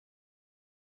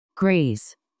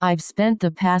Greece. I've spent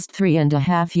the past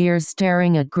 3.5 years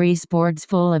staring at grease boards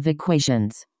full of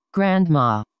equations.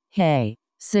 Grandma. Hey,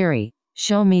 Siri,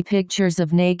 show me pictures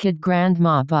of naked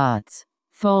grandma butts.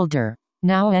 Folder.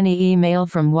 Now any email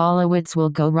from Wallowitz will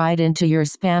go right into your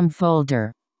spam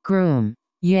folder. Groom.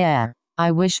 Yeah, I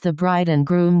wish the bride and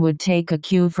groom would take a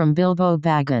cue from Bilbo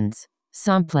Baggins.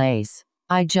 Someplace.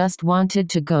 I just wanted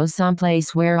to go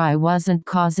someplace where I wasn't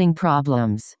causing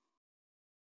problems.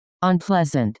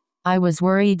 Unpleasant. I was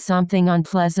worried something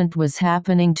unpleasant was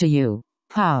happening to you.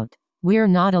 Pout. We're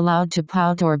not allowed to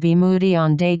pout or be moody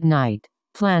on date night.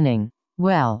 Planning.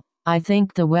 Well, I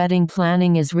think the wedding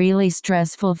planning is really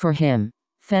stressful for him.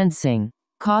 Fencing.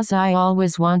 'Cause I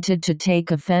always wanted to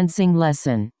take a fencing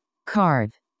lesson.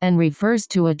 Carve. And refers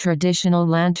to a traditional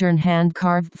lantern hand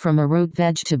carved from a root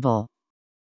vegetable.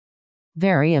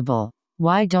 Variable.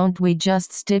 Why don't we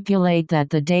just stipulate that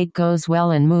the date goes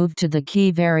well and move to the key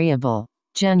variable?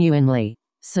 Genuinely.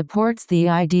 Supports the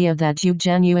idea that you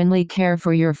genuinely care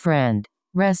for your friend.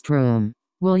 Restroom.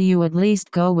 Will you at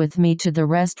least go with me to the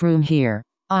restroom here?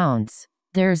 Ounce.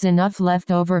 There's enough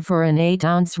left over for an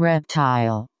 8-ounce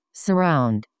reptile.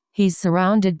 Surround. He's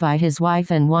surrounded by his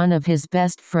wife and one of his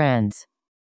best friends.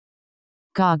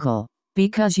 Goggle.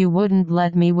 Because you wouldn't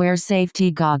let me wear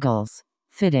safety goggles.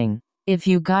 Fitting. If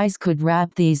you guys could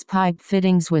wrap these pipe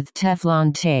fittings with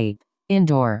Teflon tape.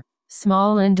 Indoor.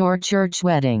 Small indoor church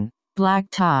wedding. Black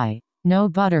tie. No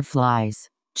butterflies.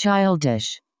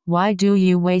 Childish. Why do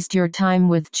you waste your time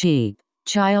with cheap,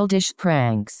 childish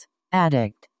pranks?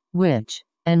 Addict. Which,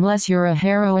 unless you're a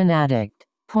heroin addict,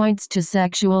 points to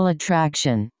sexual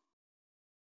attraction.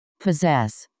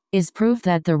 Possess. Is proof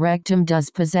that the rectum does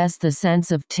possess the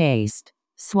sense of taste.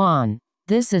 Swan.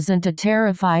 This isn't a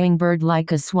terrifying bird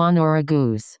like a swan or a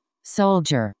goose.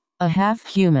 Soldier. A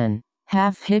half-human,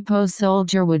 half-hippo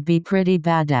soldier would be pretty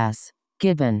badass.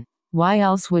 Gibbon. Why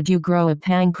else would you grow a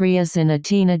pancreas in a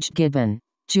teenage gibbon?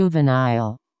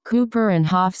 Juvenile. Cooper and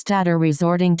Hofstadter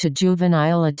resorting to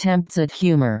juvenile attempts at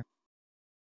humor.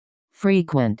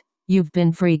 Frequent. You've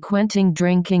been frequenting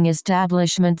drinking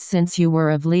establishments since you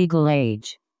were of legal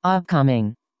age.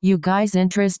 Upcoming. You guys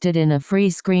interested in a free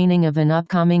screening of an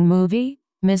upcoming movie?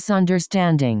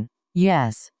 Misunderstanding.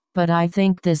 Yes, but I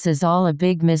think this is all a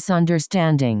big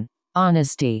misunderstanding.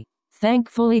 Honesty.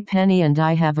 Thankfully Penny and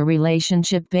I have a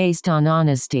relationship based on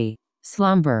honesty.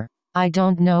 Slumber. I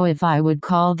don't know if I would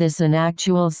call this an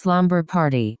actual slumber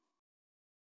party.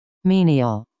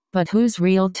 Menial. But whose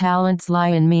real talents lie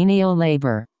in menial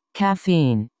labor?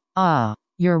 Caffeine. Ah,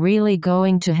 you're really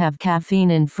going to have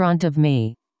caffeine in front of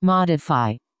me.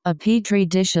 Modify. A petri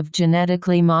dish of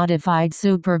genetically modified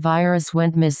supervirus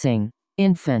went missing.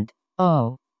 Infant.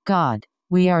 Oh, God.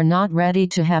 We are not ready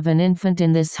to have an infant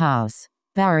in this house.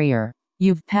 Barrier.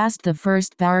 You've passed the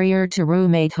first barrier to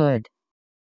roommatehood.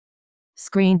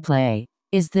 Screenplay.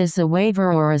 Is this a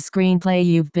waiver or a screenplay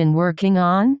you've been working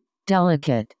on?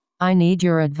 Delicate. I need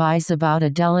your advice about a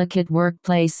delicate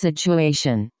workplace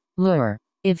situation. Lure.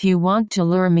 If you want to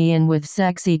lure me in with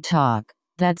sexy talk,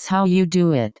 that's how you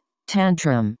do it.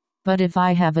 Tantrum. But if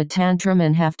I have a tantrum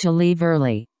and have to leave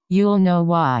early, you'll know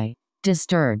why.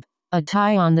 Disturb. A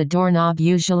tie on the doorknob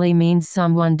usually means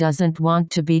someone doesn't want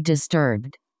to be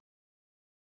disturbed.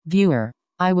 Viewer.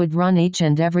 I would run each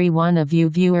and every one of you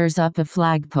viewers up a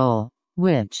flagpole.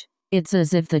 Witch. It's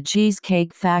as if the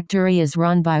Cheesecake Factory is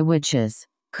run by witches.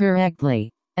 Correctly.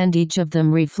 And each of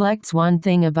them reflects one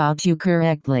thing about you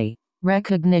correctly.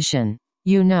 Recognition.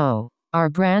 You know, our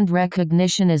brand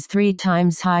recognition is 3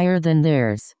 times higher than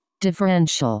theirs.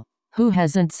 Differential. Who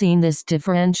hasn't seen this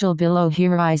differential below?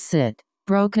 Here I sit,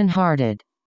 broken-hearted.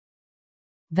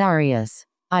 Various.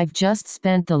 I've just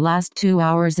spent the last 2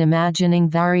 hours imagining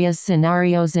various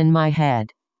scenarios in my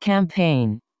head.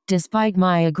 Campaign. Despite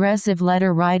my aggressive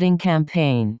letter-writing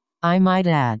campaign, I might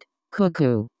add.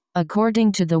 Cuckoo.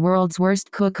 According to the world's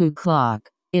worst cuckoo clock,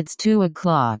 it's 2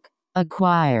 o'clock.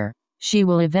 Acquire. She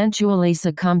will eventually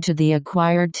succumb to the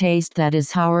acquired taste that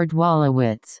is Howard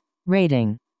Wolowitz.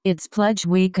 Rating. It's pledge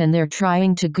week and they're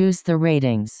trying to goose the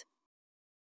ratings.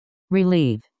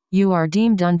 Relieve. You are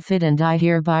deemed unfit and I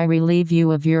hereby relieve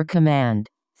you of your command.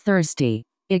 Thirsty.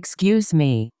 Excuse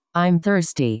me, I'm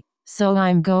thirsty, so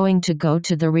I'm going to go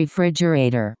to the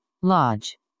refrigerator.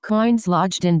 Lodge. Coins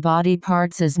lodged in body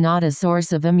parts is not a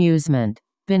source of amusement.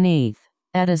 Beneath.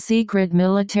 At a secret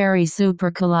military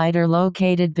super collider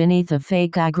located beneath a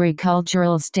fake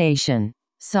agricultural station.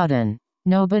 Sudden.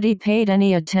 Nobody paid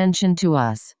any attention to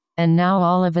us, and now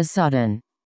all of a sudden.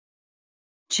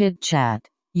 Chit-chat.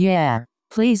 Yeah.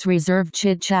 Please reserve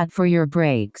chit-chat for your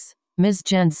breaks. Ms.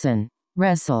 Jensen.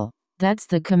 Wrestle. That's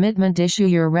the commitment issue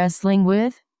you're wrestling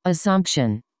with?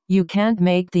 Assumption. You can't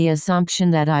make the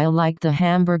assumption that I'll like the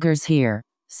hamburgers here.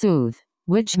 Soothe.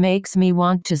 Which makes me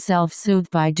want to self-soothe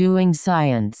by doing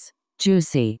science.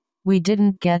 Juicy. We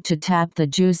didn't get to tap the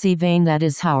juicy vein that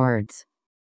is Howard's.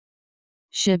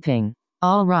 Shipping.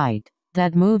 All right.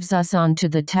 That moves us on to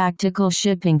the tactical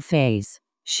shipping phase.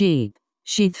 Sheep.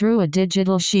 She threw a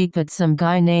digital sheep at some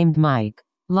guy named Mike.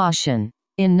 Lotion.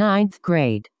 In 9th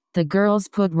grade. The girls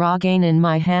put Rogaine in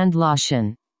my hand.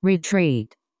 Lotion.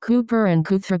 Retreat. Cooper and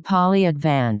Kuthrapali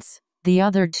advance. The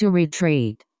other two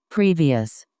retreat.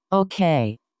 Previous.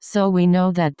 Okay, so we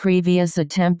know that previous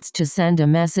attempts to send a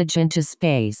message into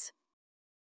space.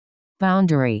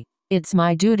 Boundary. It's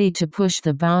my duty to push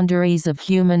the boundaries of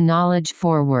human knowledge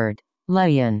forward.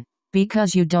 Lion.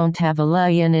 Because you don't have a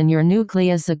lion in your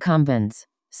nucleus accumbens.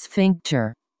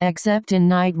 Sphincter. Except in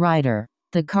Knight Rider.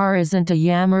 The car isn't a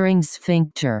yammering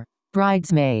sphincter.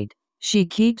 Bridesmaid. She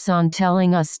keeps on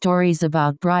telling us stories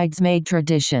about bridesmaid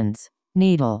traditions.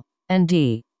 Needle. And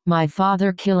D. My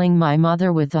father killing my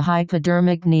mother with a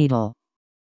hypodermic needle.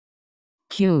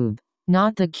 Cube.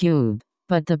 Not the cube,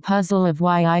 but the puzzle of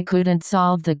why I couldn't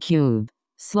solve the cube.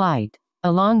 Slight.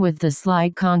 Along with the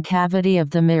slight concavity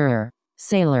of the mirror.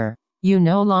 Sailor. You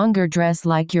no longer dress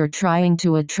like you're trying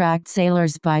to attract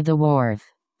sailors by the wharf.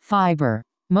 Fiber.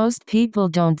 Most people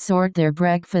don't sort their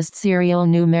breakfast cereal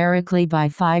numerically by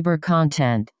fiber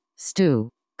content. Stew.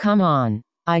 Come on.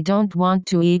 I don't want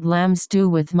to eat lamb stew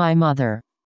with my mother.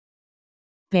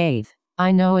 Bathe.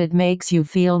 I know it makes you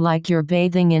feel like you're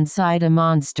bathing inside a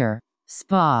monster.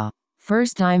 Spa.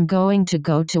 First I'm going to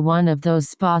go to one of those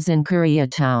spas in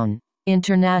Koreatown.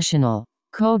 International.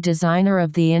 Co-designer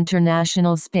of the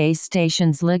International Space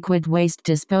Station's liquid waste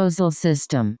disposal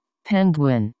system.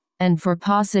 Penguin. And for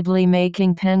possibly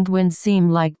making penguins seem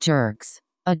like jerks.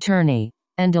 Attorney.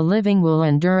 And a living will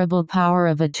and durable power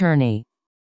of attorney.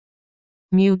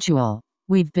 Mutual.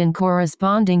 We've been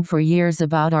corresponding for years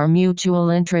about our mutual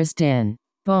interest in.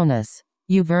 Bonus.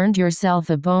 You've earned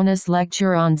yourself a bonus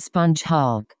lecture on Sponge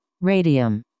Hulk.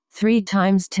 Radium. 3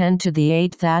 times 10 to the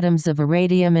 8th atoms of a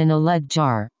radium in a lead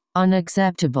jar.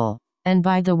 Unacceptable. And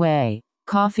by the way,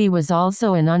 coffee was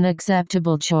also an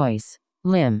unacceptable choice.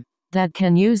 Limb. That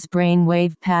can use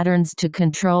brainwave patterns to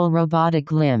control robotic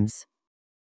limbs.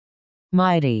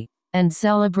 Mighty. And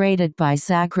celebrate it by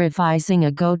sacrificing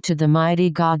a goat to the mighty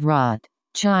god Rot.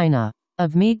 China.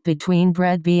 Of meat between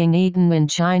bread being eaten in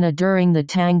China during the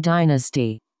Tang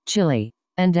dynasty. Chile.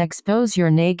 And expose your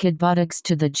naked buttocks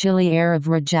to the chilly air of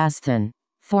Rajasthan.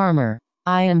 Farmer.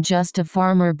 I am just a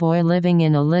farmer boy living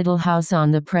in a little house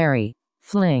on the prairie.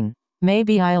 Fling.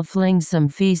 Maybe I'll fling some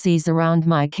feces around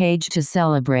my cage to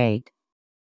celebrate.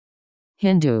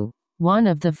 Hindu. One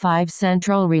of the 5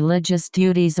 central religious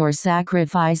duties or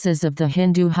sacrifices of the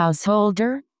Hindu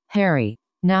householder? Hairy.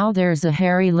 Now there's a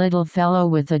hairy little fellow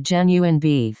with a genuine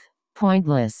beef.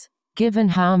 Pointless. Given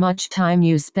how much time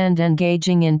you spend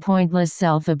engaging in pointless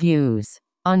self-abuse.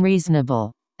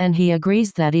 Unreasonable. And he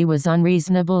agrees that he was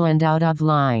unreasonable and out of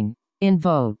line.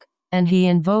 Invoke. And he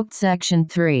invoked Section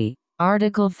 3.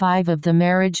 Article 5 of the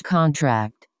marriage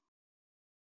contract.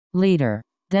 Leader.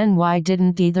 Then why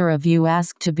didn't either of you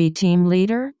ask to be team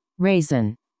leader?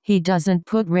 Raisin. He doesn't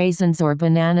put raisins or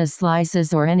banana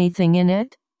slices or anything in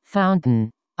it? Fountain.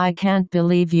 I can't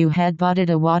believe you headbutted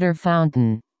a water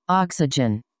fountain.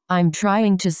 Oxygen. I'm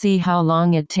trying to see how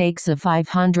long it takes a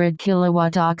 500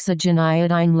 kilowatt oxygen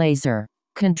iodine laser.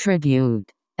 Contribute.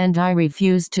 And I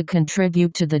refuse to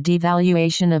contribute to the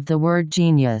devaluation of the word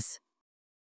genius.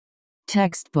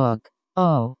 Textbook.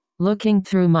 Oh, looking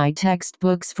through my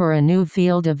textbooks for a new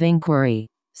field of inquiry.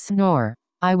 Snore.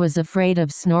 I was afraid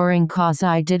of snoring cause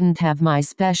I didn't have my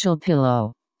special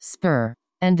pillow. Spur.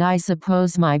 And I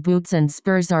suppose my boots and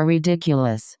spurs are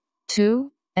ridiculous.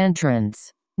 2. Entrance.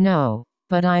 No,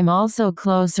 but I'm also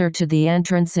closer to the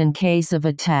entrance in case of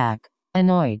attack.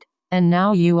 Annoyed. And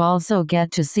now you also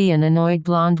get to see an annoyed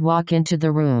blonde walk into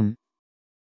the room.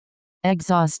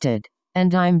 Exhausted.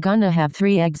 And I'm gonna have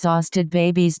 3 exhausted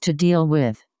babies to deal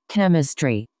with.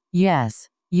 Chemistry. Yes,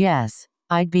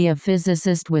 I'd be a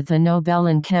physicist with a Nobel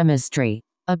in chemistry.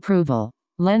 Approval.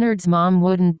 Leonard's mom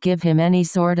wouldn't give him any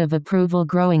sort of approval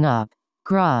growing up.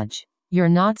 Grudge. You're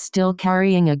not still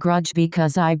carrying a grudge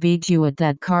because I beat you at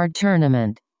that card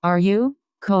tournament, are you?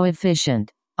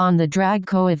 Coefficient. On the drag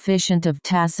coefficient of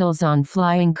tassels on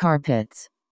flying carpets.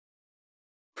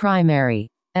 Primary.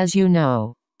 As you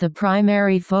know, the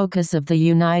primary focus of the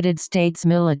United States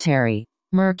military.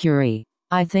 Mercury.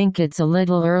 I think it's a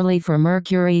little early for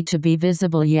Mercury to be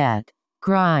visible yet.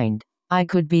 Grind. I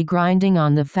could be grinding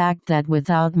on the fact that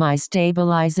without my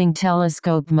stabilizing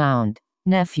telescope mount.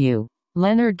 Nephew.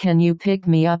 Leonard, can you pick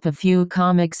me up a few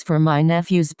comics for my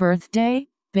nephew's birthday?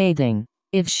 Bathing.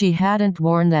 If she hadn't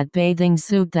worn that bathing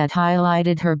suit that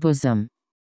highlighted her bosom.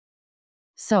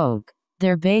 Soak.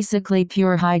 They're basically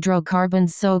pure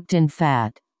hydrocarbons soaked in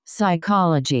fat.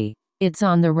 Psychology. It's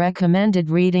on the recommended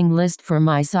reading list for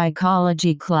my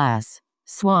psychology class.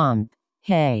 Swamped.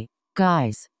 Hey,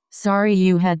 guys. Sorry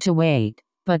you had to wait,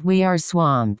 but we are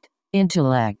swamped.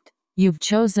 Intellect. You've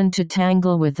chosen to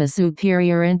tangle with a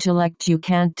superior intellect you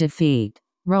can't defeat.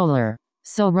 Roller.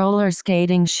 So roller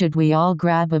skating, should we all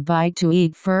grab a bite to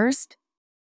eat first?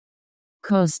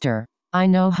 Coaster. I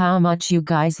know how much you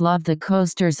guys love the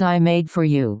coasters I made for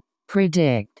you.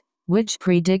 Predict. Which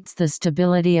predicts the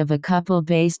stability of a couple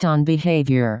based on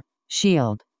behavior.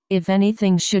 Shield. If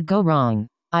anything should go wrong,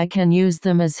 I can use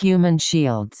them as human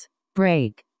shields.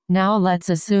 Brake. Now let's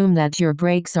assume that your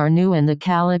brakes are new and the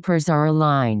calipers are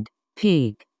aligned.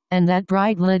 Peak. And that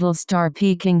bright little star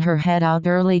peeking her head out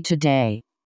early today.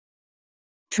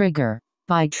 Trigger.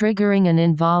 By triggering an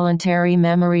involuntary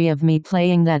memory of me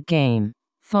playing that game.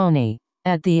 Phony.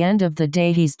 At the end of the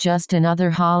day he's just another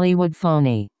Hollywood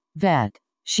phony. Vet.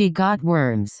 She got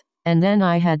worms. And then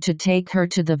I had to take her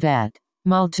to the vet.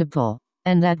 Multiple.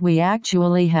 And that we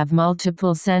actually have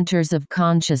multiple centers of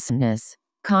consciousness.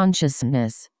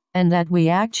 Consciousness. And that we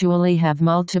actually have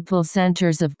multiple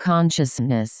centers of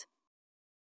consciousness.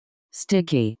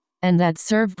 Sticky. And that's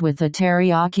served with a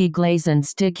teriyaki glaze and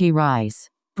sticky rice.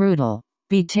 Brutal.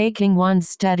 Be taking one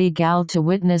steady gal to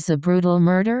witness a brutal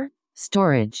murder?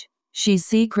 Storage. She's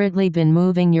secretly been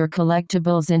moving your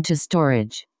collectibles into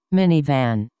storage.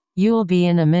 Minivan. You'll be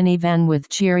in a minivan with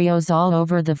Cheerios all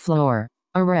over the floor.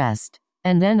 Arrest.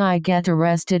 And then I get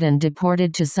arrested and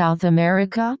deported to South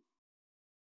America?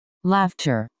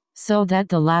 Laughter. So that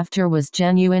the laughter was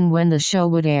genuine when the show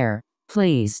would air.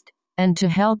 Pleased. And to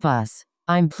help us,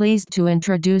 I'm pleased to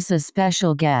introduce a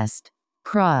special guest.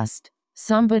 Crust.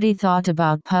 Somebody thought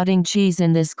about putting cheese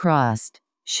in this crust.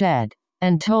 Shed.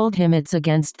 And told him it's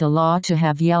against the law to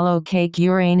have yellow cake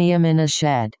uranium in a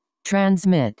shed.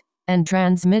 Transmit. And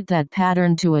transmit that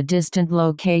pattern to a distant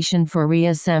location for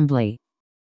reassembly.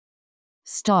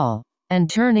 Stall. And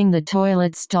turning the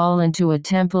toilet stall into a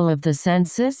temple of the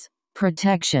senses?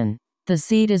 Protection. The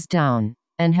seat is down,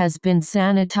 and has been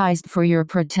sanitized for your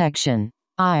protection.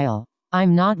 Aisle.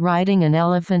 I'm not riding an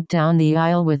elephant down the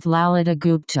aisle with Lalita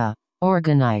Gupta.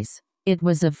 Organize. It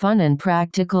was a fun and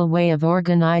practical way of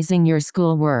organizing your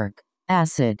schoolwork.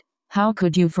 Acid. How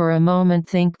could you for a moment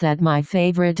think that my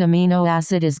favorite amino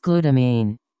acid is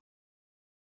glutamine?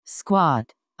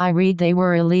 Squat. I read they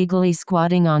were illegally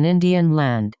squatting on Indian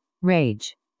land.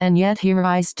 Rage. And yet here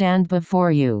I stand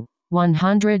before you.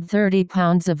 130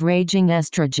 pounds of raging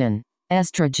estrogen.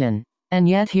 Estrogen. And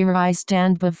yet here I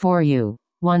stand before you.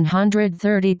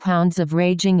 130 pounds of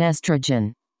raging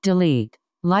estrogen. Delete.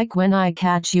 Like when I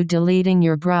catch you deleting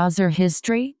your browser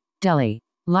history? Deli.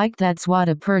 Like that's what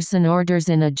a person orders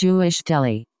in a Jewish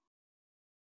deli.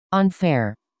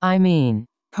 Unfair. I mean,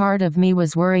 part of me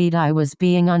was worried I was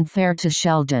being unfair to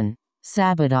Sheldon.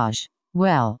 Sabotage.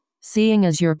 Well, seeing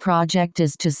as your project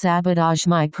is to sabotage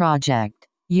my project.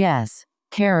 Yes.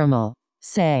 Caramel.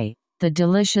 Say, the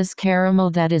delicious caramel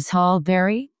that is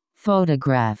Hallberry?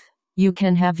 Photograph. You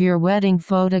can have your wedding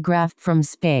photographed from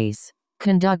space.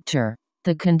 Conductor.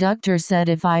 The conductor said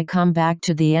if I come back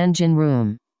to the engine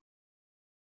room.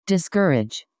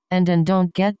 Discourage. And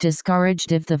don't get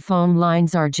discouraged if the phone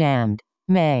lines are jammed.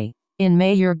 May. In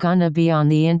May you're gonna be on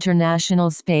the International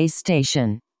Space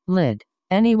Station. Lid.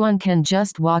 Anyone can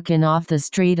just walk in off the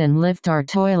street and lift our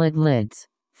toilet lids.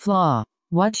 Flaw.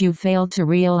 What you fail to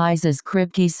realize is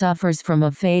Kripke suffers from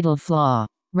a fatal flaw.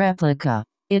 Replica.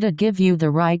 It'd give you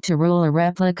the right to rule a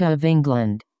replica of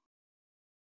England.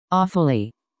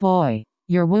 Awfully. Boy.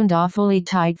 Your wound awfully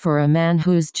tight for a man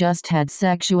who's just had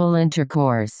sexual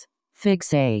intercourse.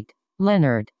 Fixate.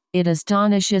 Leonard, it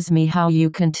astonishes me how you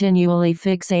continually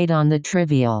fixate on the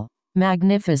trivial.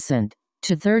 Magnificent.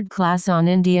 To third class on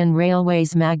Indian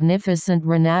Railways magnificent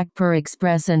Ranakpur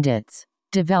Express and its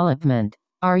development.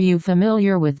 Are you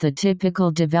familiar with the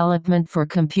typical development for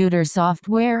computer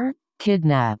software?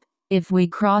 Kidnap. If we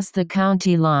cross the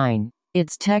county line,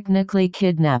 it's technically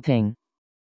kidnapping.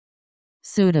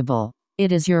 Suitable.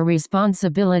 It is your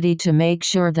responsibility to make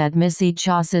sure that Missy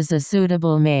Choss is a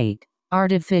suitable mate.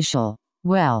 Artificial.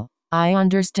 Well, I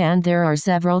understand there are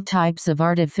several types of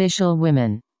artificial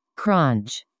women.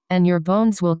 Crunch. And your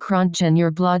bones will crunch and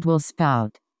your blood will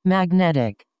spout.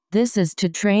 Magnetic. This is to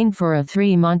train for a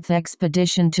 3-month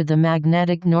expedition to the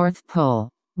magnetic North Pole.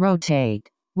 Rotate.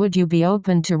 Would you be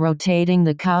open to rotating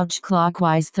the couch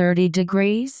clockwise 30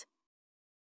 degrees?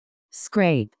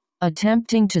 Scrape.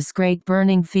 attempting to scrape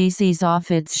burning feces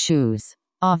off its shoes.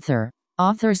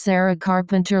 Author Sarah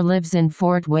Carpenter lives in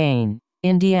Fort Wayne,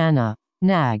 Indiana.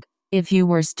 Nag. If you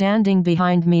were standing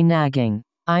behind me nagging,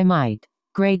 I might.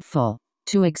 Grateful.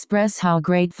 To express how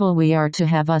grateful we are to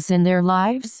have us in their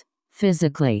lives?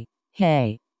 Physically.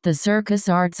 Hey, the circus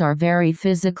arts are very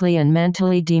physically and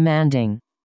mentally demanding.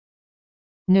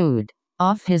 Nude.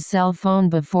 Off his cell phone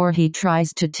before he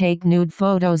tries to take nude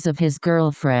photos of his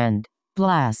girlfriend.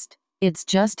 Blast. It's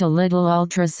just a little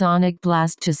ultrasonic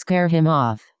blast to scare him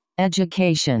off.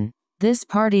 Education. This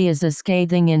party is a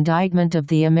scathing indictment of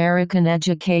the American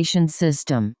education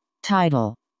system.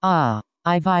 Title.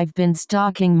 I've been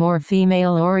stalking more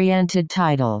female-oriented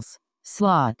titles.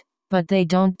 Slot. But they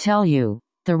don't tell you.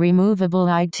 The removable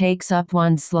eye takes up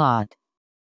one slot.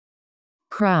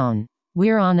 Crown.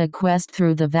 We're on a quest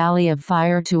through the valley of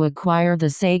fire to acquire the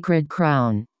sacred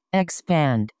crown.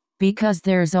 Expand. Because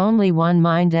there's only one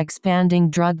mind-expanding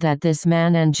drug that this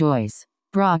man enjoys.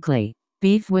 Broccoli.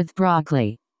 Beef with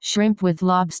broccoli. Shrimp with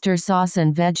lobster sauce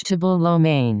and vegetable lo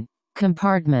mein.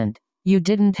 Compartment. You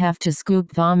didn't have to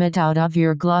scoop vomit out of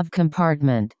your glove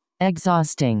compartment.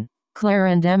 Exhausting. Claire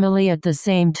and Emily at the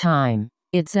same time.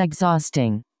 It's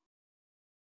exhausting.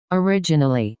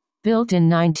 Originally. Built in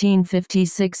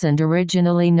 1956 and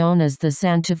originally known as the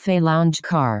Santa Fe Lounge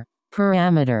Car.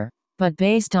 Parameter. But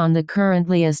based on the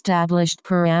currently established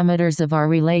parameters of our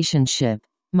relationship.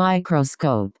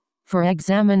 Microscope. For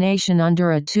examination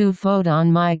under a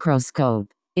 2-photon microscope.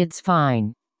 It's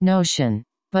fine. Notion.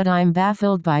 But I'm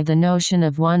baffled by the notion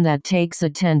of one that takes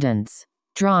attendance.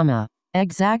 Drama.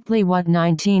 Exactly what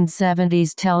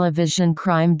 1970s television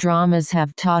crime dramas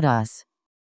have taught us.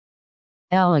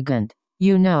 Elegant.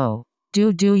 You know.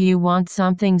 Do you want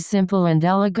something simple and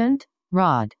elegant?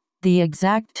 Rod. The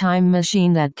exact time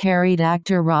machine that carried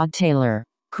actor Rod Taylor.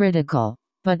 Critical.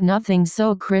 But nothing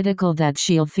so critical that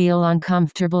she'll feel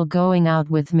uncomfortable going out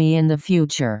with me in the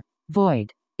future.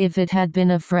 Void. If it had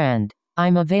been a friend,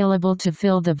 I'm available to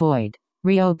fill the void.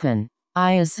 Reopen.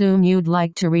 I assume you'd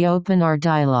like to reopen our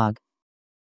dialogue.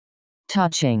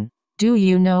 Touching. Do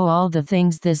you know all the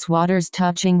things this water's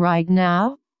touching right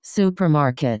now?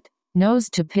 Supermarket. Knows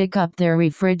to pick up their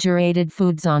refrigerated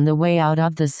foods on the way out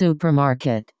of the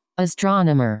supermarket.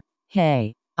 Astronomer.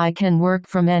 Hey, I can work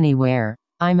from anywhere.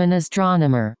 I'm an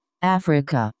astronomer.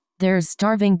 Africa. There's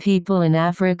starving people in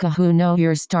Africa who know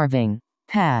you're starving.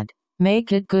 Pad.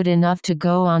 Make it good enough to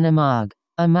go on a mug,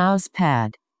 a mouse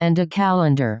pad, and a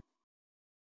calendar.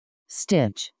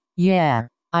 Stitch. Yeah,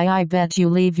 I bet you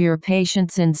leave your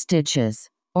patients in stitches.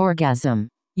 Orgasm.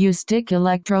 You stick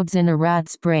electrodes in a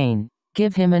rat's brain.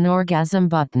 Give him an orgasm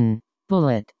button.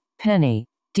 Bullet. Penny.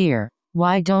 Dear,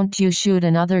 why don't you shoot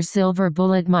another silver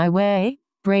bullet my way?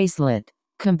 Bracelet.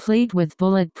 Complete with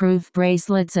bulletproof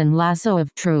bracelets and lasso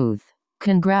of truth.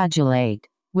 Congratulate.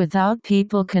 Without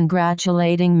people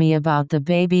congratulating me about the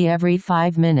baby every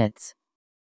 5 minutes.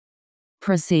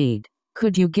 Proceed.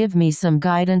 Could you give me some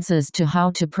guidance as to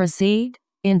how to proceed?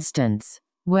 Instance.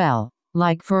 Well,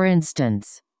 like for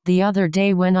instance, the other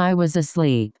day when I was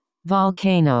asleep.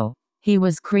 Volcano. He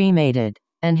was cremated,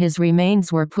 and his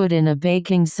remains were put in a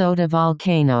baking soda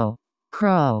volcano.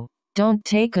 Crow. Don't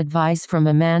take advice from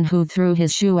a man who threw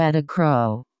his shoe at a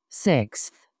crow.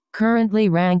 6th. Currently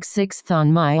ranked 6th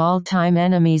on my all-time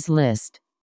enemies list.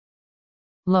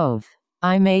 Loaf.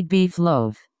 I made beef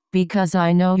loaf. Because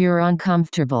I know you're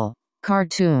uncomfortable.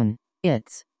 Cartoon.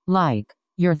 It's like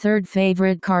your third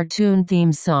favorite cartoon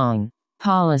theme song.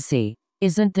 Policy.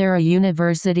 Isn't there a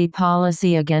university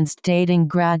policy against dating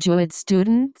graduate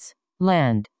students?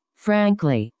 Land.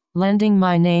 Frankly, lending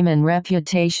my name and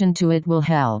reputation to it will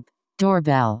help.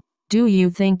 Doorbell. Do you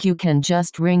think you can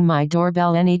just ring my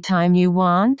doorbell anytime you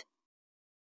want?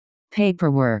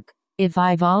 Paperwork. If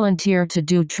I volunteer to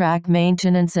do track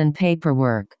maintenance and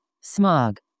paperwork.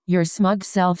 Smug. Your smug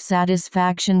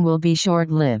self-satisfaction will be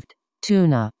short-lived.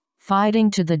 Tuna. Fighting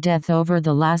to the death over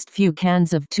the last few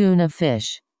cans of tuna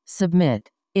fish. Submit.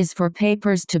 Is for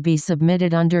papers to be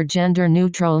submitted under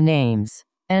gender-neutral names.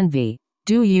 Envy.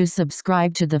 Do you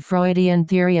subscribe to the Freudian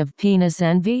theory of penis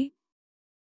envy?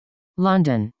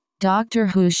 London. Doctor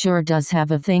Who sure does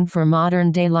have a thing for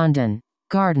modern-day London.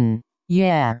 Garden.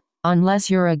 Yeah, unless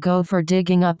you're a gopher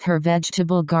digging up her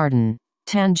vegetable garden.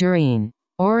 Tangerine.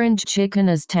 Orange chicken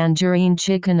is tangerine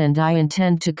chicken and I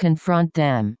intend to confront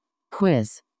them.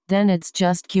 Quiz. Then it's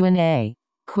just Q&A.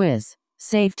 Quiz.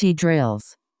 Safety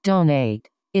drills. Donate.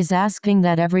 Is asking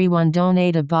that everyone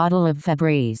donate a bottle of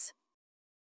Febreze.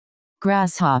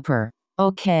 Grasshopper.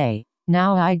 Okay.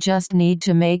 Now I just need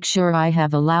to make sure I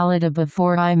have a Lalita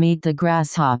before I meet the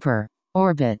grasshopper.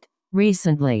 Orbit.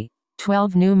 Recently.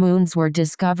 12 new moons were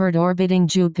discovered orbiting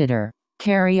Jupiter.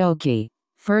 Karaoke.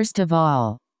 First of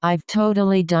all, I've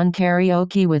totally done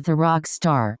karaoke with a rock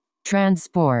star.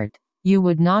 Transport. You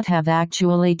would not have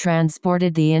actually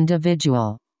transported the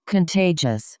individual.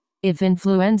 Contagious. If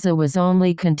influenza was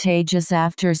only contagious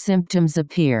after symptoms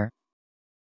appear.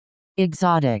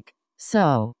 Exotic.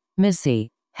 So,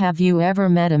 Missy, have you ever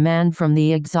met a man from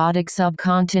the exotic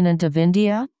subcontinent of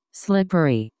India?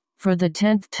 Slippery. For the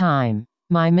 10th time,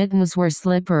 my mittens were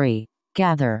slippery.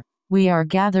 Gather. We are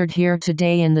gathered here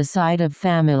today in the sight of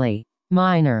family.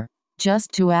 Minor.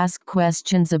 Just to ask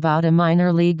questions about a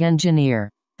minor league engineer.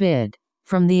 Bid.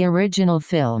 From the original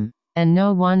film, and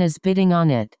no one is bidding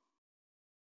on it.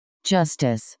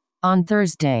 Justice. On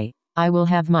Thursday, I will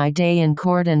have my day in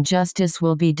court and justice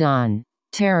will be done.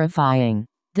 Terrifying.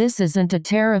 This isn't a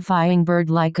terrifying bird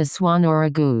like a swan or a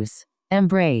goose.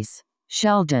 Embrace.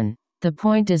 Sheldon. The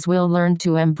point is we'll learn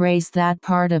to embrace that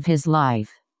part of his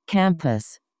life.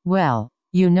 Campus. Well,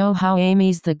 you know how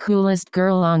Amy's the coolest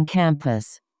girl on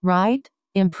campus, right?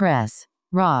 Impress.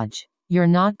 Raj. You're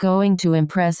not going to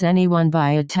impress anyone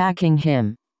by attacking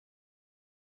him.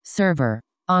 Server.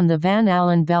 On the Van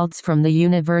Allen belts from the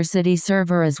university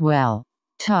server as well.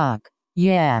 Tuck.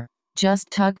 Yeah.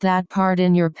 Just tuck that part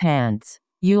in your pants.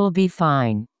 You'll be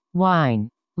fine. Whine.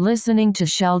 Listening to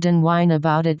Sheldon whine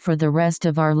about it for the rest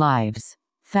of our lives.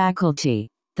 Faculty.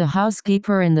 The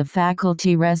housekeeper in the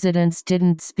faculty residence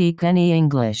didn't speak any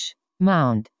English.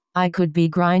 Mount. I could be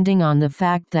grinding on the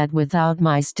fact that without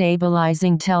my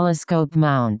stabilizing telescope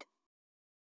mount.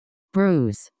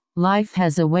 Bruise. Life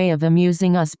has a way of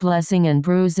amusing us, blessing and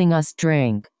bruising us.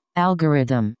 Drink.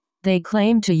 Algorithm. They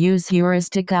claim to use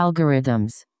heuristic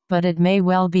algorithms, but it may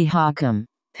well be Hawcom.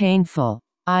 Painful.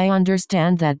 I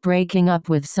understand that breaking up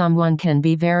with someone can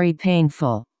be very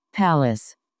painful.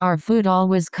 Palace. Our food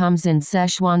always comes in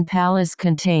Szechuan palace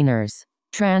containers.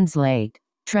 Translate.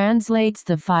 Translates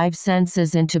the 5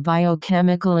 senses into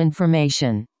biochemical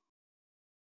information.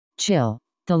 Chill.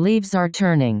 The leaves are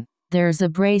turning. There's a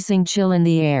bracing chill in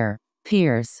the air.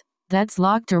 Pierce. That's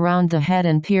locked around the head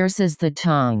and pierces the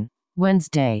tongue.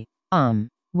 Wednesday.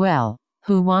 Well,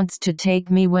 who wants to take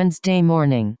me Wednesday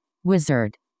morning?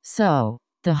 Wizard. So,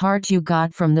 the heart you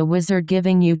got from the wizard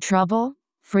giving you trouble?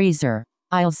 Freezer.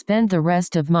 I'll spend the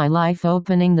rest of my life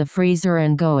opening the freezer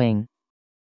and going.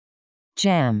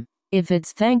 Jam. If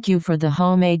it's thank you for the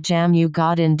homemade jam you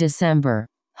got in December.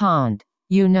 Haunt.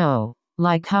 You know,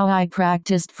 like how I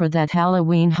practiced for that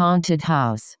Halloween haunted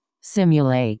house.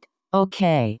 Simulate.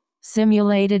 Okay.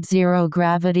 Simulated zero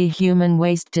gravity human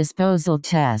waste disposal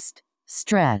test.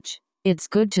 Stretch. It's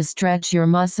good to stretch your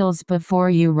muscles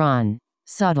before you run.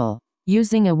 Subtle.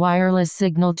 Using a wireless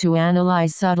signal to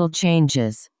analyze subtle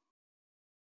changes.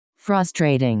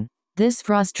 Frustrating. This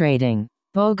frustrating,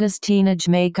 bogus teenage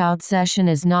makeout session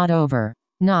is not over.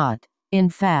 Not. In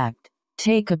fact,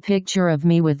 take a picture of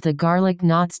me with the garlic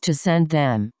knots to send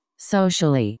them.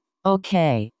 Socially.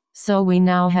 Okay, so we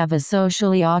now have a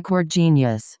socially awkward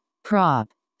genius. Prop.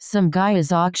 Some guy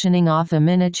is auctioning off a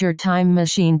miniature time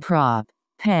machine prop.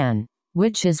 Pan.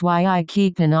 Which is why I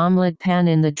keep an omelet pan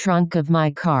in the trunk of my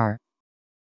car.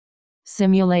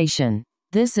 Simulation.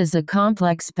 This is a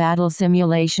complex battle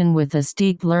simulation with a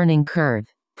steep learning curve.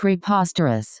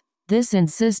 Preposterous. This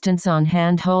insistence on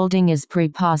hand-holding is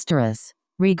preposterous.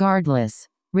 Regardless,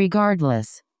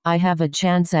 I have a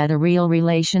chance at a real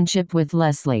relationship with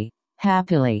Leslie.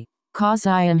 Happily. Cause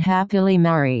I am happily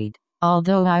married.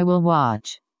 Although I will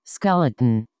watch.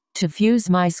 Skeleton. To fuse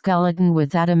my skeleton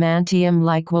with adamantium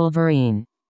like Wolverine.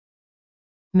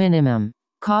 Minimum.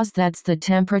 Cause that's the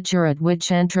temperature at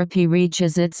which entropy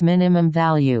reaches its minimum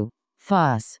value.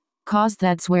 Fuss. Cause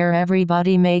that's where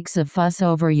everybody makes a fuss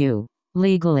over you.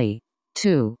 Legally.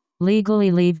 2. Legally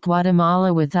leave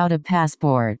Guatemala without a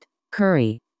passport.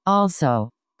 Curry. Also,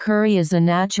 curry is a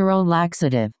natural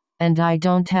laxative, and I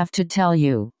don't have to tell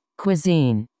you.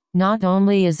 Cuisine. Not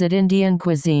only is it Indian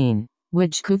cuisine,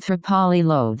 which Kuthrapali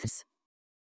loathes.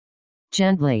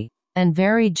 Gently, and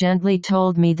very gently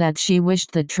told me that she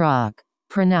wished the truck.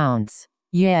 Pronounce.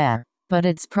 Yeah, but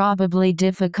it's probably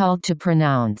difficult to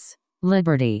pronounce.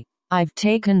 Liberty. I've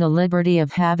taken the liberty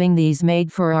of having these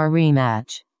made for our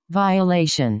rematch.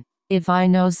 Violation. If I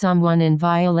know someone in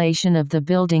violation of the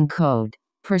building code.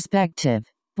 Perspective.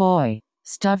 Boy,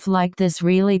 stuff like this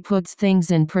really puts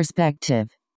things in perspective.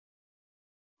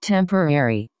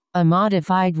 Temporary. A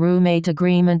modified roommate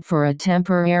agreement for a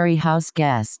temporary house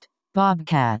guest.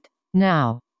 Bobcat.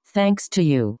 Now, thanks to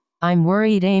you, I'm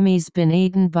worried Amy's been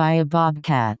eaten by a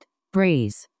bobcat.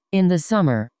 Breeze. In the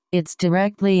summer, it's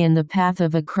directly in the path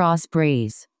of a cross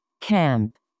breeze.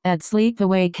 Camp. At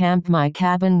sleepaway camp my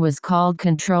cabin was called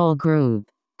Control Group.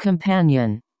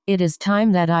 Companion. It is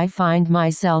time that I find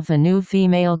myself a new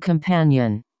female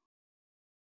companion.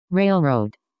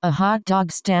 Railroad. A hot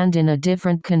dog stand in a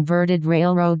different converted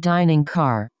railroad dining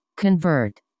car.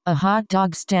 Convert. A hot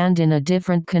dog stand in a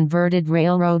different converted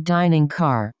railroad dining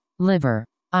car. Liver.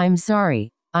 I'm sorry,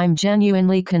 I'm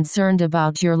genuinely concerned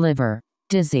about your liver.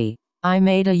 Dizzy. I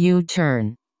made a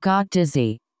U-turn, got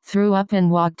dizzy, threw up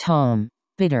and walked home.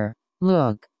 Bitter.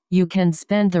 Look, you can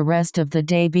spend the rest of the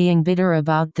day being bitter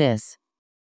about this.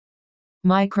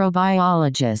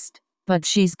 Microbiologist. But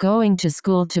she's going to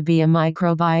school to be a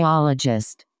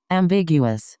microbiologist.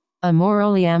 Ambiguous. A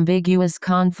morally ambiguous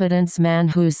confidence man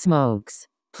who smokes.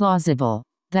 Plausible.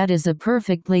 That is a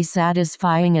perfectly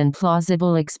satisfying and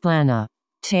plausible explana.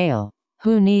 Tale.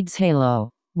 Who needs Halo,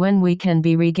 when we can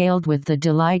be regaled with the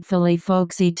delightfully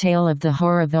folksy tale of the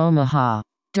whore of Omaha?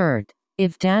 Dirt.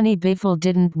 If Danny Biffle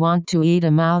didn't want to eat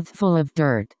a mouthful of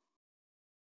dirt.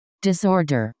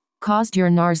 Disorder. Caused your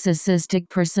narcissistic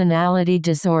personality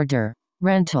disorder.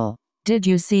 Rental. Did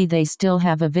you see they still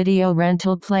have a video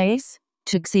rental place?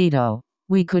 Tuxedo.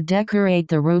 We could decorate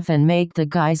the roof and make the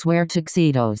guys wear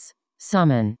tuxedos.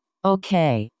 Summon.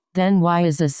 Okay, then why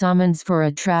is a summons for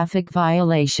a traffic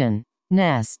violation?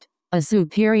 Nest. A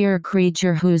superior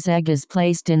creature whose egg is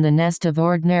placed in the nest of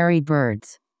ordinary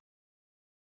birds.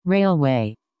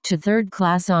 Railway. To third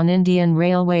class on Indian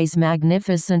Railway's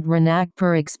magnificent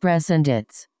Ranakpur Express and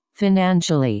its.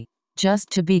 Financially. Just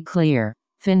to be clear,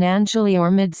 financially or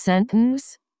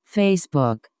mid-sentence?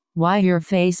 Facebook. Why your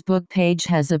Facebook page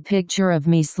has a picture of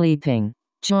me sleeping.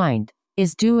 Joint.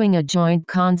 Is doing a joint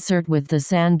concert with the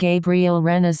San Gabriel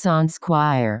Renaissance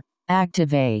Choir.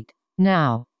 Activate.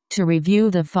 Now, to review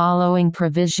the following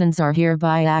provisions are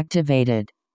hereby activated.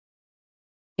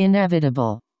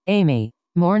 Inevitable. Amy.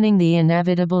 Mourning the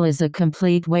inevitable is a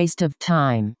complete waste of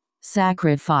time.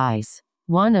 Sacrifice.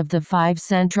 One of the 5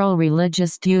 central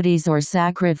religious duties or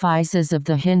sacrifices of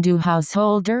the Hindu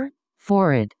householder.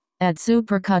 Forward. At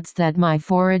Supercuts that my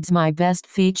forward's my best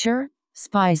feature.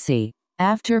 Spicy.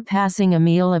 After passing a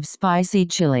meal of spicy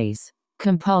chilies.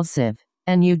 Compulsive.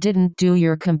 And you didn't do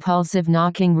your compulsive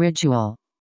knocking ritual.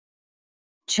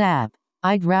 Chap.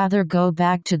 I'd rather go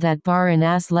back to that bar and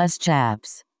ask less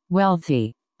chaps.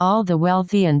 Wealthy. All the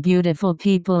wealthy and beautiful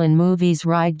people in movies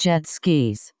ride jet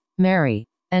skis. Merry.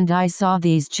 And I saw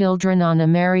these children on a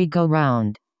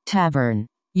merry-go-round. Tavern.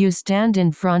 You stand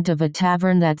in front of a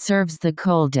tavern that serves the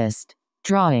coldest.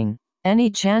 Drawing. Any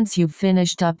chance you've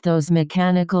finished up those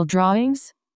mechanical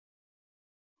drawings?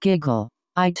 Giggle.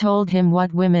 I told him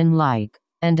what women like,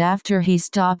 and after he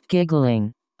stopped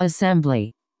giggling.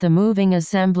 Assembly. The moving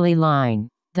assembly line,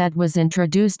 that was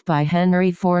introduced by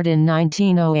Henry Ford in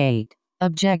 1908.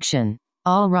 Objection.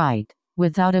 All right,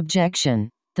 without objection.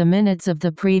 The minutes of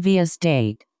the previous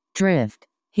date. Drift.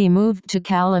 He moved to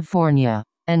California,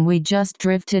 and we just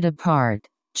drifted apart.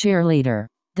 Cheerleader.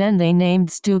 Then they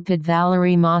named stupid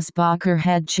Valerie Mossbacher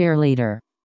head cheerleader.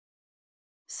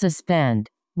 Suspend.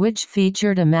 Which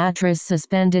featured a mattress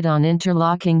suspended on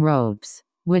interlocking ropes,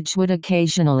 which would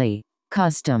occasionally.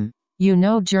 Custom. You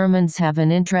know Germans have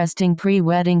an interesting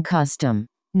pre-wedding custom.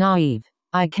 Naive.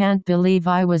 I can't believe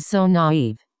I was so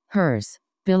naive. Hers.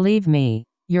 Believe me,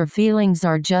 your feelings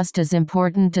are just as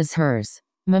important as hers.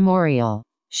 Memorial.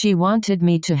 She wanted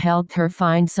me to help her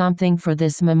find something for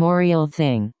this memorial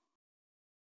thing.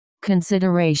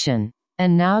 Consideration.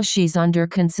 And now she's under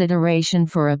consideration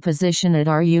for a position at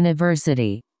our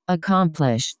university.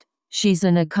 Accomplished. She's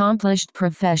an accomplished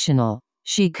professional.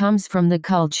 She comes from the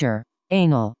culture.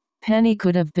 Anal. Penny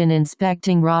could have been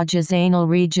inspecting Raj's anal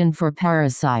region for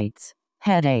parasites.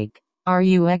 Headache. Are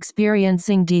you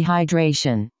experiencing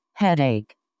dehydration?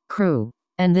 Headache. Crew.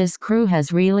 And this crew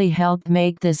has really helped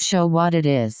make this show what it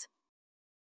is.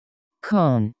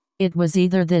 Cone. It was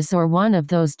either this or one of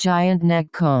those giant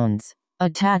neck cones.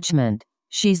 Attachment.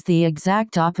 She's the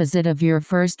exact opposite of your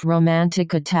first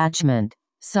romantic attachment.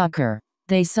 Sucker.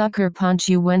 They sucker punch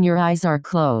you when your eyes are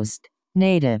closed.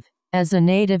 Native. As a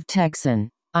native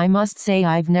Texan, I must say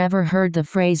I've never heard the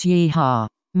phrase yeehaw.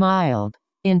 Mild.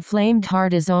 Inflamed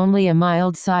heart is only a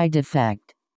mild side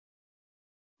effect.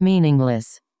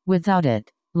 Meaningless. Without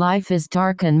it, life is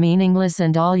dark and meaningless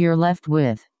and all you're left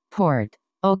with. Port.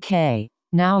 Okay,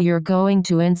 now you're going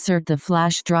to insert the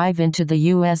flash drive into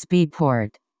the USB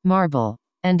port. Marble.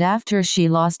 And after she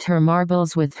lost her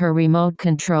marbles with her remote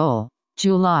control.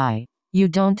 July. You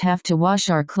don't have to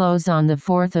wash our clothes on the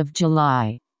 4th of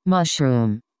July.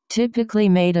 Mushroom. Typically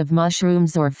made of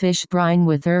mushrooms or fish brine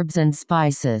with herbs and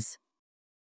spices.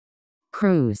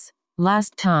 Cruise.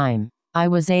 Last time. I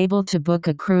was able to book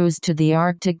a cruise to the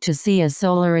Arctic to see a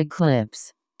solar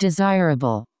eclipse.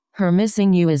 Desirable. Her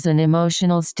missing you is an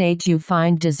emotional state you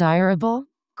find desirable?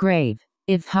 Grave.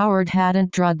 If Howard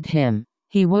hadn't drugged him,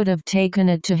 he would have taken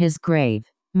it to his grave.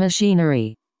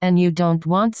 Machinery. And you don't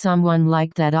want someone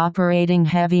like that operating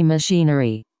heavy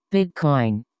machinery.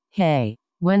 Bitcoin. Hey,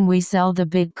 when we sell the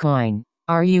Bitcoin,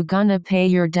 are you gonna pay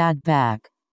your dad back?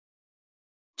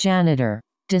 Janitor.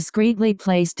 Discreetly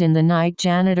placed in the night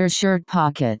janitor's shirt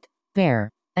pocket. Bare.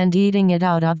 And eating it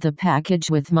out of the package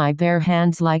with my bare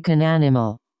hands like an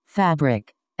animal.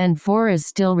 Fabric. And 4 is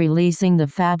still releasing the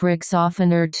fabric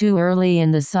softener too early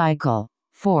in the cycle.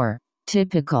 4.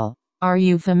 Typical. Are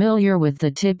you familiar with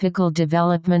the typical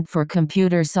development for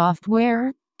computer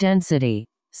software? Density.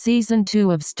 Season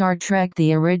 2 of Star Trek,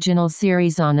 the original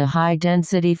series, on a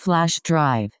high-density flash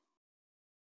drive.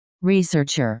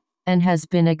 Researcher. And has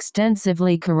been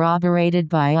extensively corroborated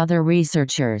by other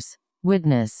researchers.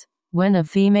 Witness. When a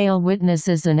female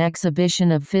witnesses an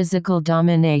exhibition of physical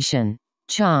domination.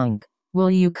 Chunk. Will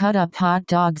you cut up hot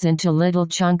dogs into little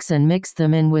chunks and mix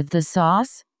them in with the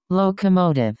sauce?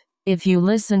 Locomotive. If you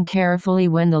listen carefully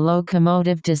when the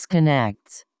locomotive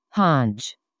disconnects.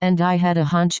 Hunch. And I had a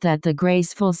hunch that the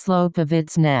graceful slope of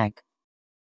its neck.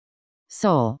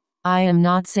 Soul. I am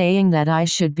not saying that I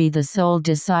should be the sole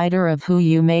decider of who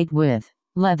you mate with.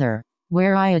 Leather.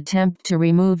 Where I attempt to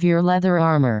remove your leather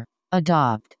armor.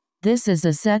 Adopt. This is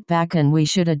a setback and we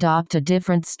should adopt a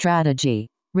different strategy.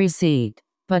 Receipt.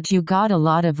 But you got a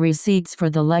lot of receipts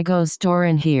for the Lego store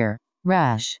in here.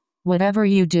 Rash. Whatever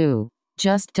you do,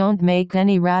 just don't make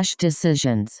any rash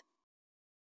decisions.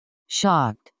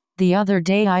 Shocked. The other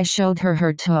day I showed her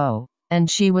her toe, and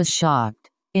she was shocked.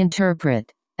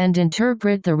 Interpret. And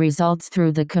interpret the results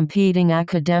through the competing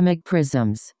academic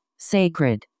prisms.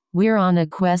 Sacred. We're on a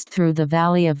quest through the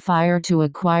valley of fire to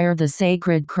acquire the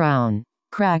sacred crown.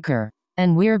 Cracker.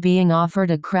 And we're being offered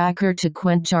a cracker to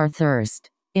quench our thirst.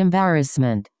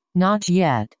 Embarrassment. Not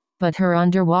yet, but her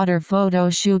underwater photo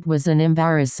shoot was an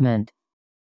embarrassment.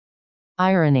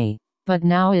 Irony. But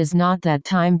now is not that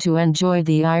time to enjoy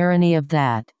the irony of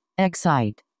that.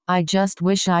 Excite. I just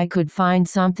wish I could find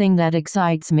something that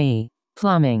excites me.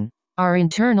 Plumbing. Our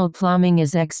internal plumbing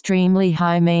is extremely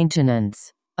high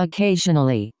maintenance.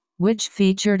 Occasionally. Which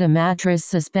featured a mattress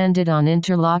suspended on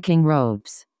interlocking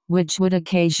ropes. Which would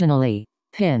occasionally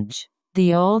pinch.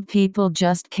 The old people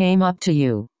just came up to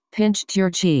you, pinched your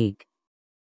cheek.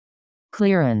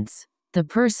 Clearance. The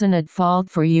person at fault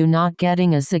for you not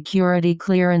getting a security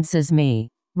clearance is me.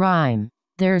 Rhyme.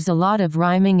 There's a lot of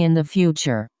rhyming in the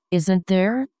future, isn't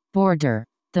there? Border.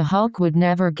 The Hulk would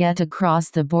never get across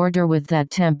the border with that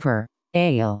temper.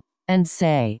 Ale. And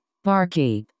say,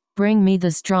 barkeep, bring me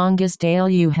the strongest ale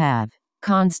you have.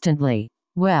 Constantly.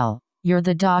 Well, you're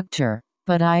the doctor,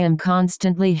 but I am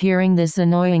constantly hearing this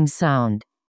annoying sound.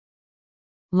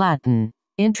 Latin.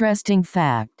 Interesting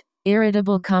fact.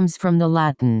 Irritable comes from the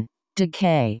Latin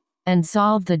decay, and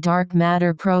solve the dark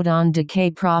matter proton decay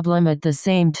problem at the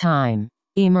same time.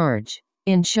 Emerge.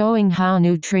 In showing how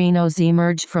neutrinos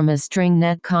emerge from a string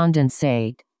net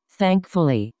condensate.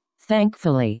 Thankfully,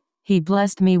 he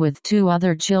blessed me with 2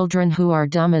 other children who are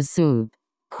dumb as soup.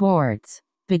 Quartz.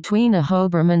 Between a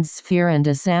Hoberman sphere and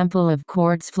a sample of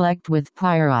quartz flecked with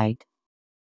pyrite.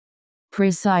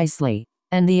 Precisely.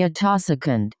 And the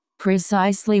attosecond.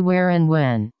 Precisely where and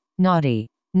when. Naughty.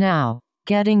 Now,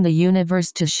 getting the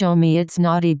universe to show me its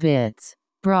naughty bits.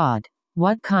 Broad.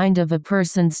 What kind of a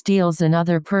person steals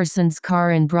another person's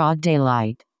car in broad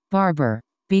daylight? Barber.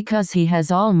 Because he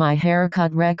has all my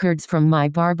haircut records from my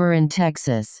barber in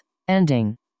Texas.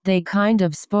 Ending. They kind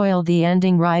of spoil the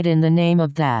ending right in the name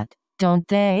of that, don't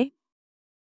they?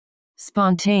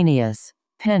 Spontaneous.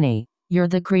 Penny. You're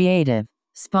the creative.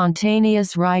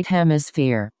 Spontaneous right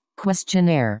hemisphere.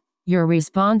 Questionnaire. Your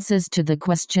responses to the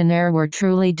questionnaire were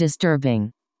truly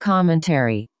disturbing.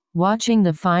 Commentary. Watching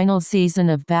the final season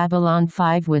of Babylon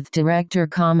 5 with director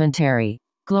commentary.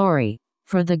 Glory.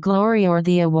 For the glory or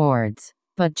the awards.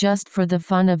 But just for the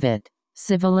fun of it.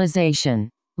 Civilization.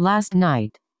 Last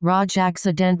night, Raj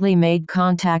accidentally made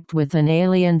contact with an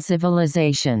alien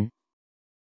civilization.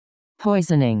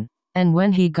 Poisoning. And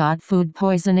when he got food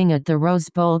poisoning at the Rose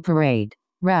Bowl parade.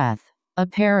 Wrath.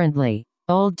 Apparently,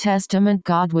 Old Testament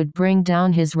God would bring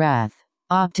down his wrath.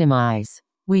 Optimize.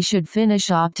 We should finish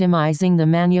optimizing the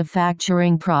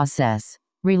manufacturing process.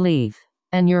 Relief.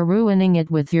 And you're ruining it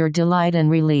with your delight and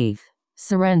relief.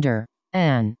 Surrender.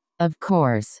 And, of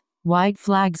course, white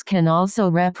flags can also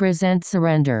represent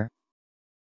surrender.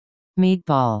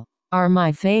 Meatball. Are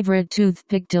my favorite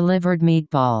toothpick delivered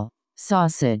meatball.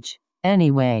 Sausage.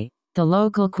 Anyway, The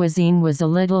local cuisine was a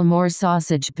little more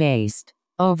sausage-based.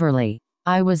 Overly.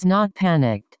 I was not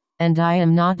panicked, and I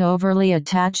am not overly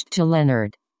attached to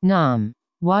Leonard.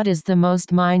 What is the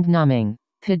most mind-numbing,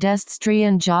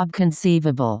 pedestrian job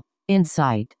conceivable?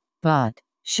 Insight. But,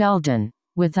 Sheldon,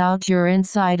 without your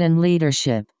insight and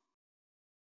leadership.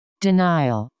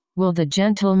 Denial. Will the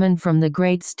gentleman from the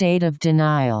great state of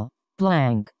denial,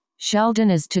 blank. Sheldon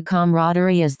is to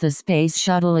camaraderie as the space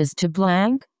shuttle is to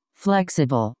blank?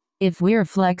 Flexible. If we're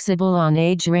flexible on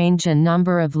age range and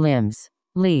number of limbs,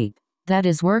 leap. That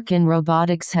is, work in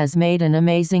robotics has made an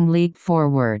amazing leap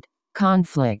forward.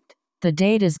 Conflict. The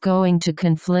date is going to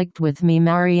conflict with me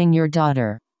marrying your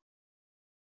daughter.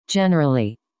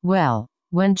 Generally. Well,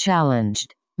 when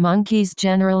challenged, monkeys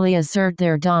generally assert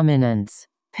their dominance.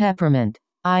 Peppermint.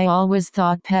 I always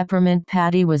thought Peppermint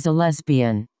Patty was a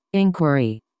lesbian.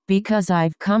 Inquiry. Because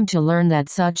I've come to learn that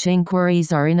such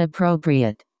inquiries are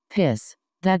inappropriate. Piss.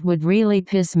 That would really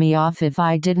piss me off if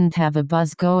I didn't have a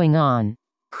buzz going on.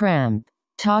 Cramp.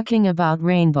 Talking about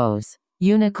rainbows,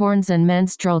 unicorns and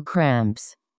menstrual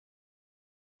cramps.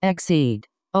 Exceed.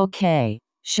 Okay,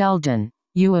 Sheldon,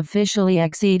 you officially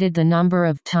exceeded the number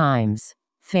of times.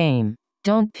 Fame.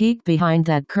 Don't peek behind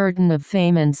that curtain of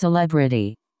fame and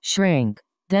celebrity. Shrink.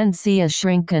 Then see a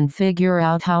shrink and figure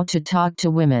out how to talk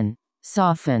to women.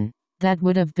 Soften. That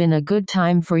would have been a good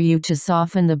time for you to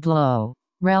soften the blow.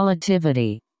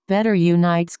 Relativity. Better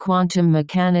unites quantum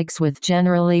mechanics with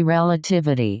generally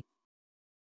relativity.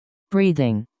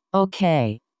 Breathing.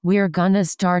 Okay, we're gonna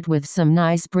start with some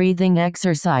nice breathing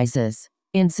exercises.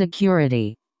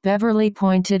 Insecurity. Beverly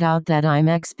pointed out that I'm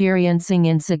experiencing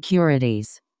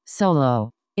insecurities.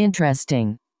 Solo.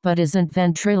 Interesting. But isn't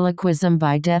ventriloquism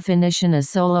by definition a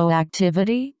solo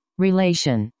activity?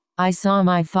 Relation. I saw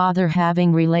my father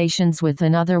having relations with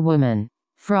another woman.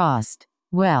 Frost.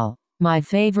 Well, my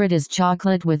favorite is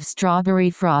chocolate with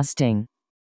strawberry frosting.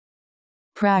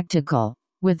 Practical.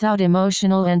 Without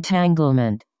emotional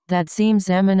entanglement. That seems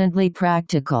eminently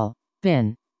practical.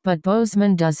 Bin. But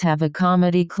Bozeman does have a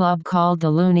comedy club called the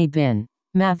Looney Bin.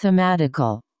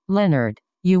 Mathematical. Leonard,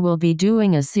 you will be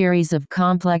doing a series of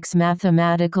complex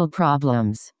mathematical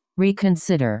problems.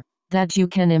 Reconsider. That you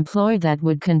can employ that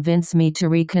would convince me to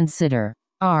reconsider.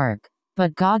 Arc.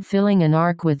 But God, filling an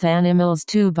ark with animals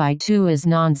 2 by 2 is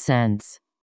nonsense.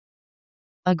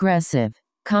 Aggressive.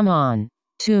 Come on.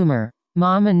 Tumor.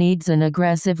 Mama needs an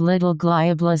aggressive little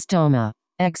glioblastoma.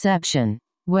 Exception.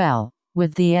 Well,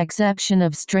 with the exception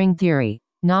of string theory,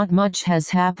 not much has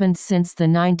happened since the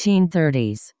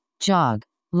 1930s. Jog.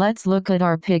 Let's look at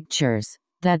our pictures.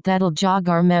 That'll jog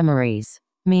our memories.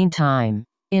 Meantime.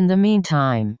 In the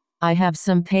meantime, I have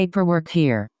some paperwork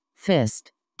here.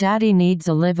 Fist. Daddy needs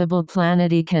a livable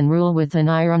planet he can rule with an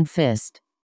iron fist.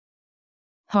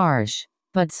 Harsh.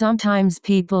 But sometimes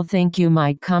people think you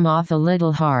might come off a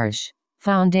little harsh.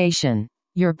 Foundation.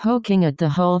 You're poking at the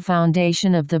whole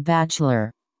foundation of The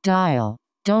Bachelor. Dial.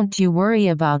 Don't you worry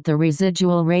about the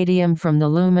residual radium from the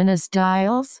luminous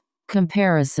dials?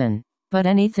 Comparison. But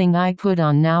anything I put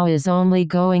on now is only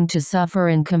going to suffer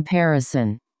in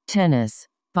comparison. Tennis.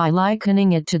 By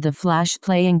likening it to the Flash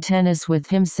playing tennis with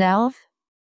himself?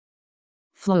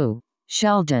 Flu.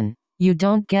 Sheldon, you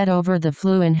don't get over the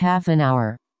flu in half an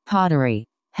hour. Pottery.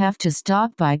 Have to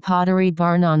stop by Pottery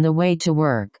Barn on the way to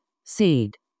work.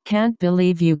 Seed. Can't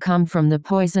believe you come from the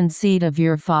poisoned seed of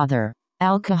your father.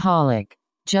 Alcoholic.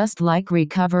 Just like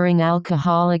recovering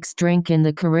alcoholics drink in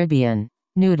the Caribbean.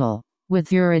 Noodle.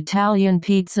 With your Italian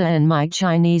pizza and my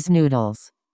Chinese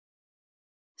noodles.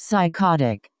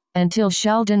 Psychotic. Until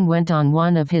Sheldon went on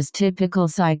one of his typical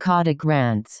psychotic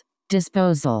rants.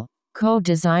 Disposal.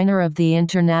 Co-designer of the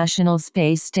International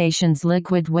Space Station's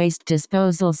liquid waste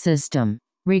disposal system.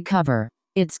 Recover.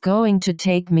 It's going to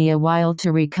take me a while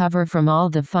to recover from all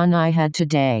the fun I had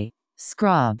today.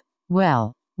 Scrub.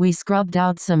 Well, we scrubbed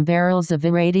out some barrels of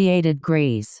irradiated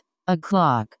grease. A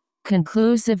clock.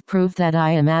 Conclusive proof that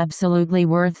I am absolutely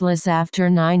worthless after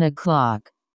 9 o'clock.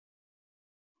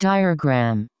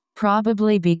 Diagram.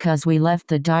 Probably because we left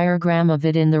the diagram of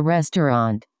it in the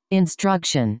restaurant.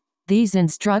 Instruction. These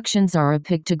instructions are a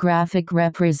pictographic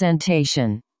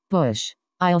representation. Bush.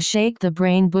 I'll shake the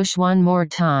brain bush one more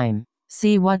time.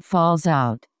 See what falls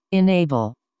out.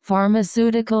 Enable.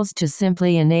 Pharmaceuticals to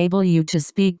simply enable you to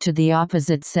speak to the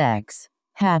opposite sex.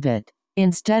 Habit.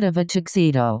 Instead of a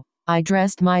tuxedo, I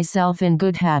dressed myself in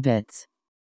good habits.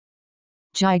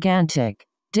 Gigantic.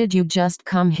 Did you just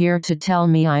come here to tell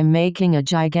me I'm making a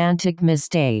gigantic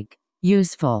mistake?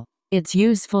 Useful. It's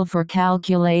useful for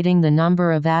calculating the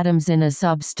number of atoms in a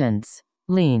substance.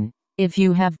 Lean. If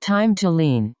you have time to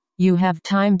lean, you have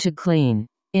time to clean.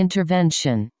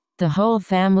 Intervention. The whole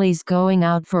family's going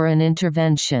out for an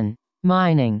intervention.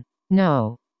 Mining.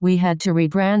 No, we had to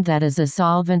rebrand that as a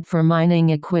solvent for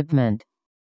mining equipment.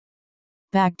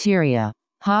 Bacteria.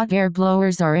 Hot air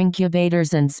blowers are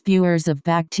incubators and spewers of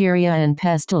bacteria and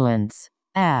pestilence.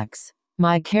 Axe.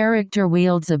 My character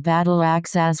wields a battle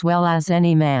axe as well as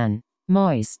any man.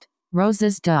 Moist.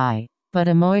 Roses die, but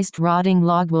a moist rotting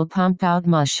log will pump out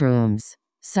mushrooms.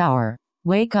 Sour.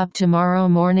 Wake up tomorrow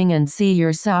morning and see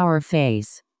your sour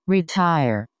face.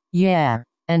 Retire. Yeah,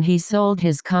 and he sold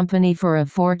his company for a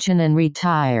fortune and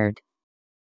retired.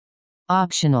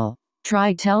 Optional.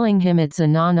 Try telling him it's a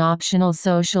non-optional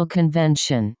social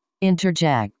convention.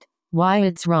 Interject. Why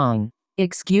it's wrong.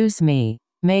 Excuse me,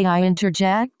 may I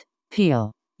interject?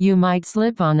 Peel. You might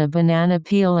slip on a banana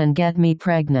peel and get me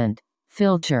pregnant.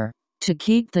 Filter. To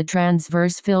keep the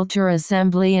transverse filter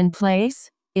assembly in place?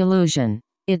 Illusion.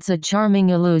 It's a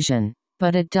charming illusion,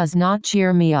 but it does not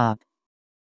cheer me up.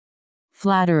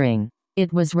 Flattering.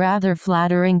 It was rather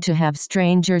flattering to have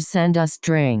strangers send us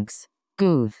drinks.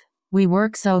 Goof. We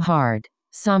work so hard.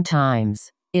 Sometimes,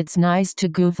 it's nice to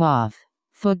goof off.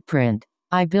 Footprint.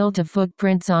 I built a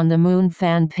footprints on the Moon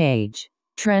fan page.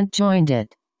 Trent joined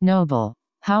it. Noble.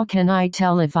 How can I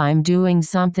tell if I'm doing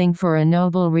something for a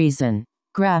noble reason?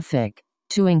 Graphic.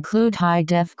 To include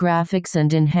high-def graphics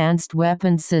and enhanced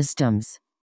weapon systems.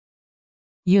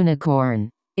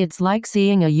 Unicorn. It's like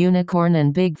seeing a unicorn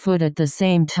and Bigfoot at the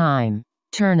same time.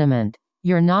 Tournament.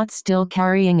 You're not still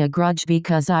carrying a grudge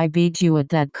because I beat you at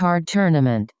that card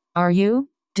tournament, are you?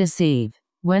 Deceive.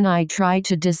 When I try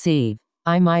to deceive,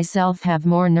 I myself have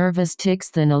more nervous tics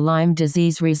than a Lyme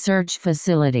disease research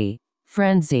facility.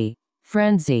 Frenzy.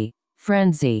 Frenzy.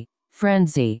 Frenzy.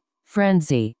 Frenzy.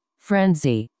 Frenzy.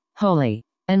 Frenzy. Holy.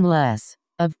 Unless,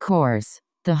 of course,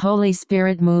 the Holy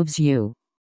Spirit moves you.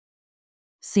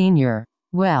 Senior.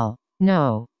 Well,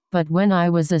 no, but when I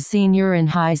was a senior in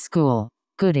high school.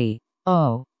 Goody.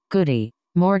 Oh, goody.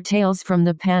 More tales from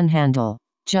the panhandle.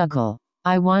 Juggle.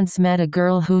 I once met a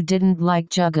girl who didn't like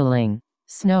juggling.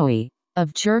 Snowy.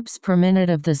 Of chirps per minute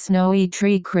of the snowy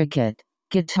tree cricket.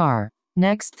 Guitar.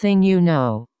 Next thing you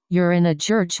know, you're in a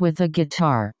church with a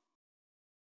guitar.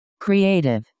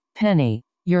 Creative. Penny.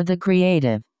 You're the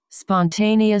creative.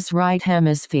 Spontaneous right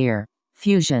hemisphere.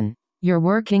 Fusion. You're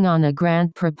working on a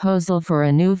grant proposal for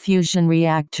a new fusion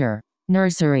reactor.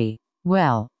 Nursery.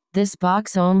 Well, this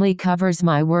box only covers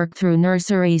my work through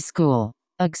nursery school.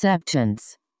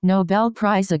 Acceptance. Nobel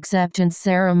Prize acceptance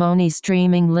ceremony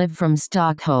streaming live from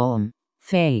Stockholm.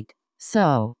 Fate.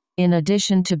 So, in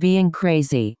addition to being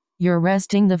crazy, you're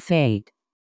resting the fate.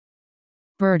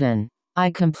 Burden.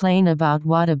 I complain about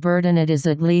what a burden it is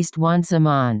at least once a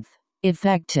month.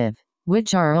 Effective.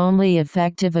 Which are only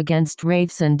effective against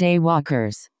wraiths and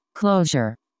daywalkers.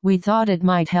 Closure. We thought it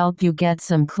might help you get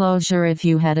some closure if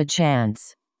you had a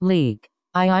chance. Leak.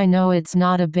 I know it's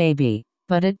not a baby,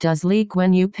 but it does leak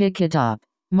when you pick it up.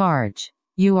 March.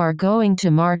 You are going to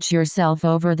march yourself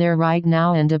over there right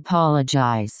now and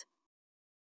apologize.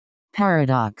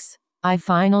 Paradox. I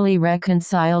finally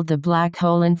reconciled the black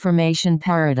hole information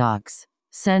paradox.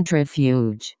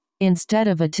 Centrifuge. Instead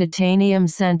of a titanium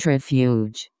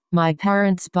centrifuge, my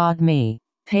parents bought me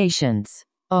patience.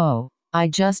 Oh, I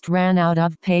just ran out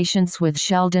of patience with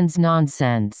Sheldon's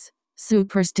nonsense.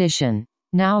 Superstition.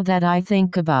 Now that I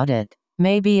think about it,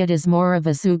 maybe it is more of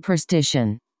a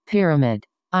superstition. Pyramid.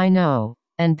 I know,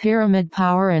 and pyramid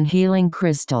power and healing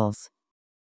crystals.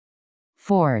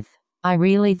 Fourth. I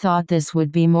really thought this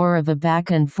would be more of a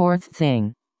back and forth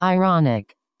thing.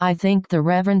 Ironic. I think the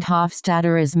Reverend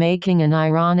Hofstadter is making an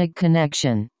ironic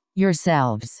connection.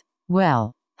 Yourselves.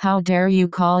 Well, how dare you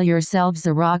call yourselves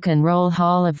a rock and roll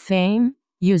hall of fame?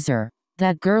 User.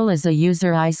 That girl is a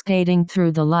user ice skating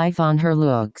through the life on her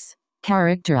looks.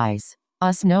 Characterize.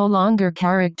 Us no longer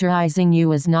characterizing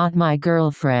you as not my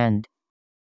girlfriend.